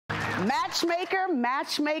Matchmaker,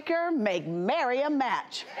 matchmaker, make Mary a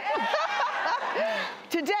match.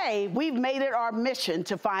 Today, we've made it our mission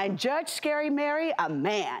to find Judge Scary Mary a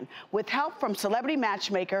man with help from celebrity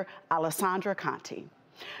matchmaker Alessandra Conti.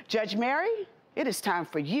 Judge Mary, it is time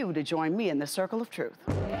for you to join me in the circle of truth.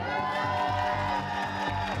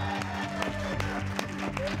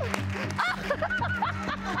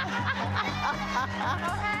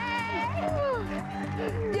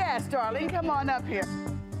 Yes, darling, come on up here.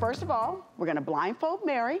 First of all, we're gonna blindfold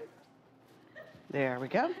Mary. There we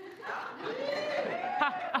go.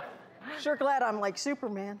 Sure glad I'm like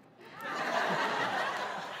Superman.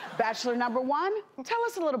 Bachelor number one, tell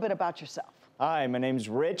us a little bit about yourself. Hi, my name's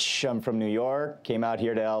Rich. I'm from New York. Came out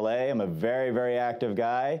here to LA. I'm a very, very active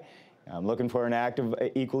guy. I'm looking for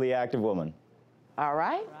an equally active woman. All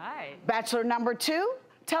right. Bachelor number two,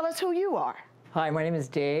 tell us who you are. Hi, my name is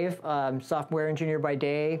Dave. I'm software engineer by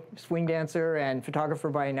day, swing dancer, and photographer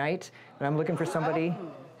by night. And I'm looking for somebody,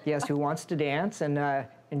 yes, who wants to dance and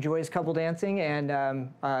enjoys couple dancing and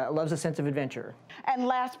loves a sense of adventure. And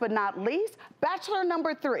last but not least, Bachelor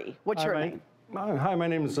number three, what's your name? Hi, my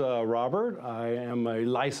name is Robert. I am a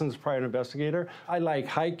licensed private investigator. I like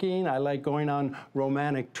hiking, I like going on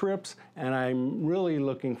romantic trips, and I'm really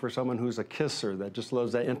looking for someone who's a kisser that just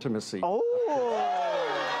loves that intimacy. Oh.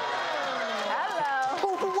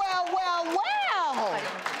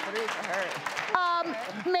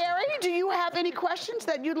 Mary, do you have any questions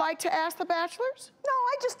that you'd like to ask the bachelors? No,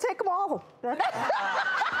 I just take them all.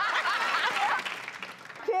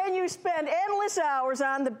 Can you spend endless hours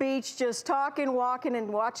on the beach just talking, walking, and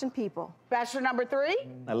watching people? Bachelor number three?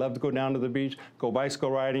 I love to go down to the beach, go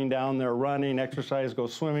bicycle riding down there, running, exercise, go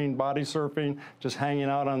swimming, body surfing, just hanging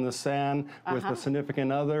out on the sand with a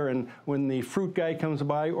significant other. And when the fruit guy comes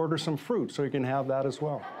by, order some fruit so you can have that as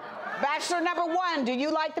well. Bachelor number one, do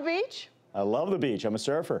you like the beach? I love the beach. I'm a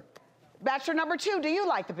surfer. Bachelor number two, do you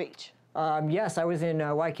like the beach? Yes, I was in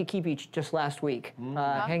Waikiki Beach just last week,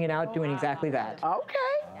 hanging out, doing exactly that. Okay.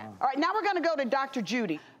 All right, now we're gonna go to Dr.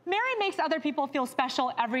 Judy. Mary makes other people feel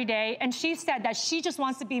special every day, and she said that she just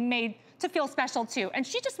wants to be made to feel special too, and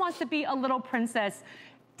she just wants to be a little princess.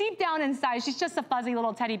 Deep down inside, she's just a fuzzy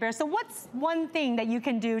little teddy bear. So what's one thing that you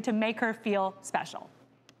can do to make her feel special?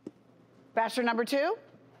 Bachelor number two,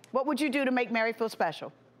 what would you do to make Mary feel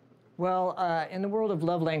special? Well, in the world of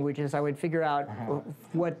love languages, I would figure out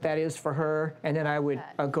what that is for her, and then I would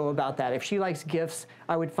go about that. If she likes gifts,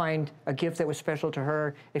 I would find a gift that was special to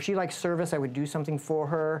her. If she likes service, I would do something for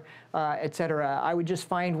her, etc. I would just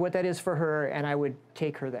find what that is for her, and I would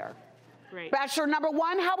take her there. Great. Bachelor number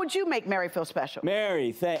one, how would you make Mary feel special?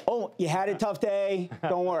 Mary, oh, you had a tough day?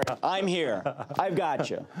 Don't worry, I'm here. I've got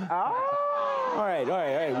you. Oh. All right.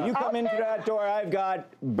 You come in through that door, I've got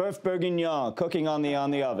boeuf bourguignon cooking on the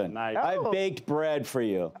oven. Nice. I've baked bread for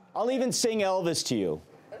you. I'll even sing Elvis to you.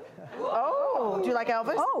 Oh, do you like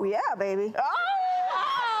Elvis? Oh, yeah, baby. Oh!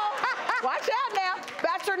 Watch out now.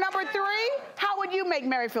 Bachelor number three, how would you make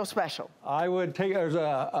Mary feel special? I would take, there's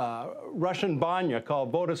a Russian banya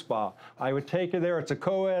called Voda Spa. I would take her there, it's a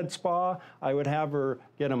co-ed spa. I would have her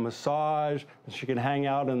get a massage. She can hang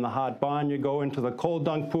out in the hot banya, go into the cold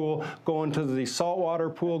dunk pool, go into the saltwater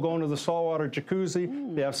pool, go into the saltwater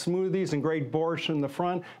jacuzzi. They have smoothies and great borscht in the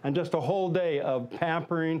front, and just a whole day of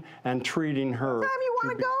pampering and treating her. Time you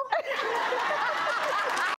want to go?